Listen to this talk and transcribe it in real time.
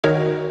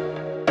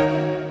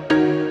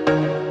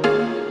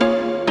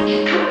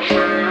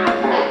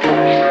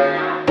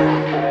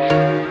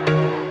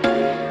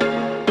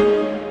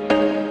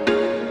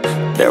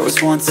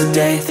was once a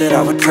day that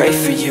I would pray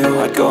for you.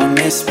 I'd go and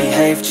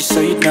misbehave just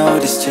so you'd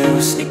notice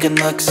too. Sneaking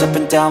looks up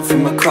and down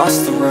from across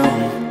the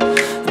room.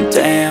 And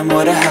damn,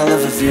 what a hell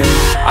of a view.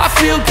 I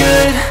feel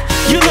good,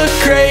 you look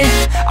great,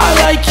 I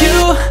like you,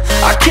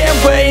 I can't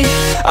wait.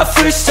 A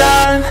first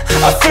time,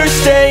 a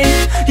first date,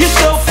 you're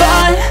so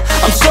fine,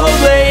 I'm so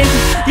late.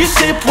 You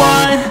sip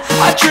wine,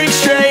 I drink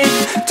straight,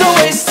 don't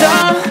waste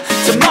time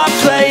to my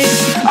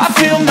place. I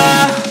feel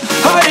my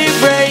heart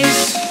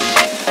erase,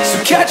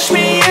 so catch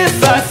me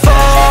if I fall.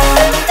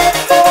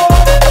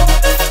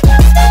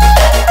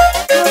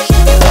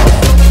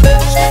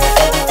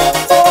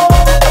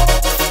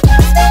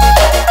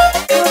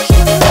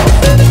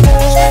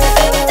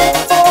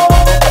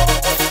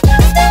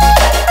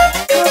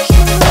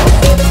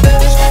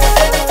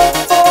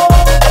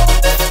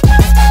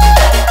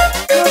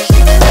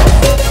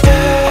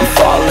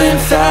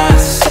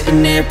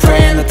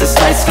 Praying that this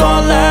night's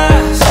gonna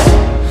last.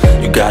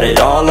 You got it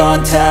all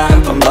on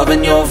tap, I'm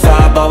loving your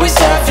vibe, always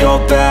have your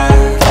back.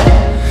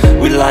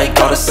 We like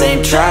all the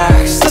same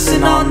tracks,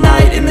 listen all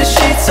night in the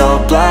sheets all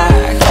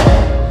black.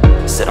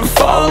 Said I'm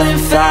falling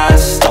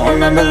fast, don't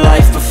remember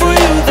life before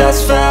you,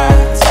 that's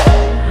fact.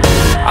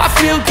 I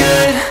feel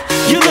good,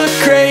 you look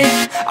great,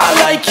 I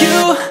like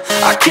you,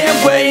 I can't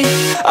wait.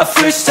 A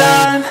first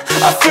time,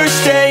 a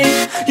first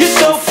date, you're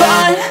so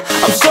fine,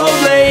 I'm so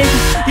late.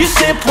 You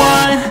sip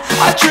wine,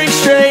 I drink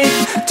straight,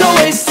 don't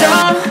waste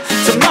time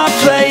to my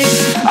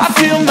place. I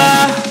feel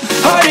my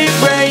heart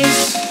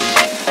erase,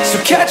 so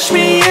catch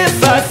me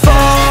if I fall.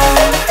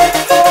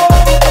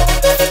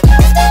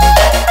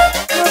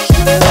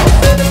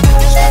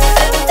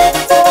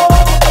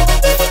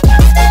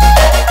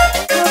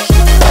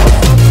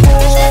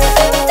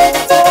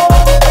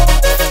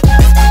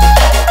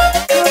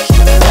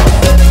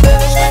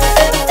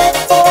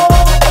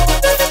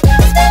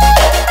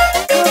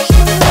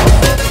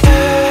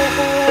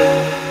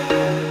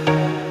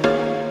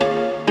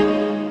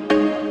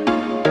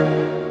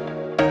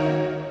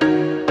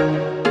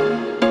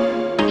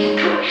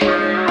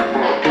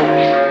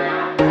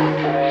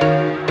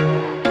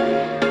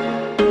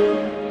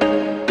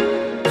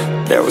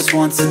 There was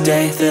once a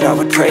day that I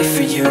would pray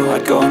for you.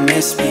 I'd go and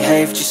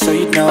misbehave just so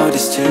you'd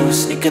notice too.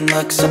 Sneaking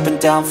looks up and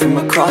down from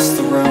across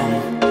the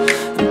room.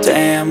 And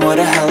damn, what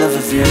a hell of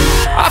a view.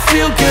 I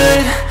feel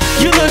good,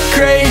 you look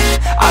great,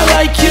 I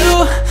like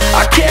you,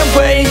 I can't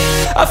wait.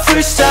 A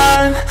first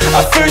time,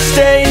 a first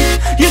date,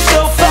 you're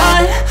so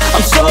fine,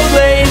 I'm so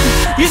late.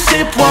 You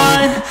sip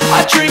wine,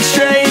 I drink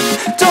straight,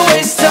 don't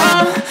waste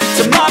time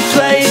to my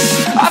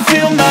place. I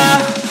feel my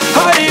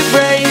heart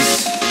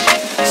erase,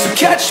 so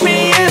catch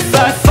me if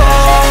I fall.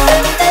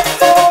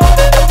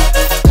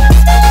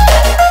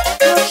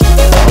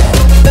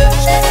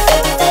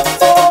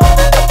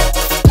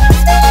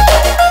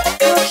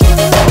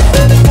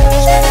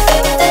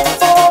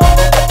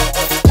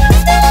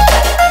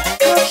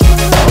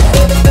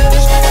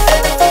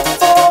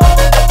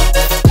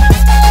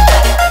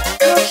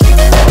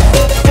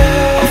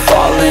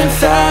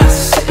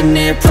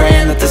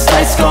 Praying that this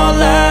night's gonna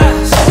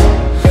last.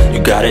 You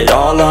got it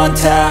all on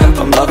tap,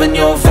 I'm loving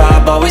your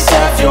vibe, always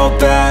have your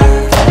back.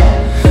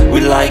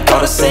 We like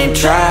all the same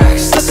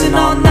tracks, listen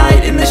all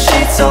night in the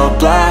sheets all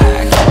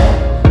black.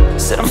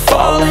 Said I'm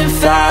falling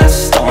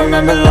fast, don't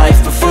remember life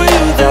before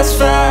you, that's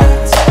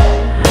fact.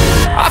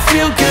 I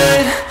feel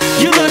good,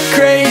 you look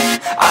great,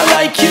 I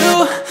like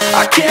you,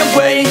 I can't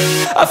wait.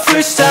 A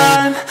first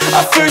time,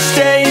 a first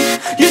date,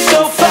 you're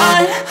so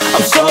fine,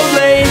 I'm so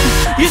late.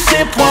 You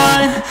sip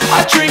wine,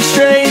 I drink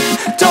straight,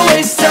 don't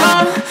waste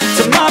time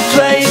to my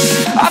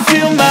place. I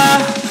feel my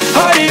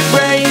heart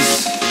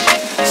erase,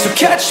 so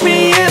catch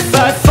me if I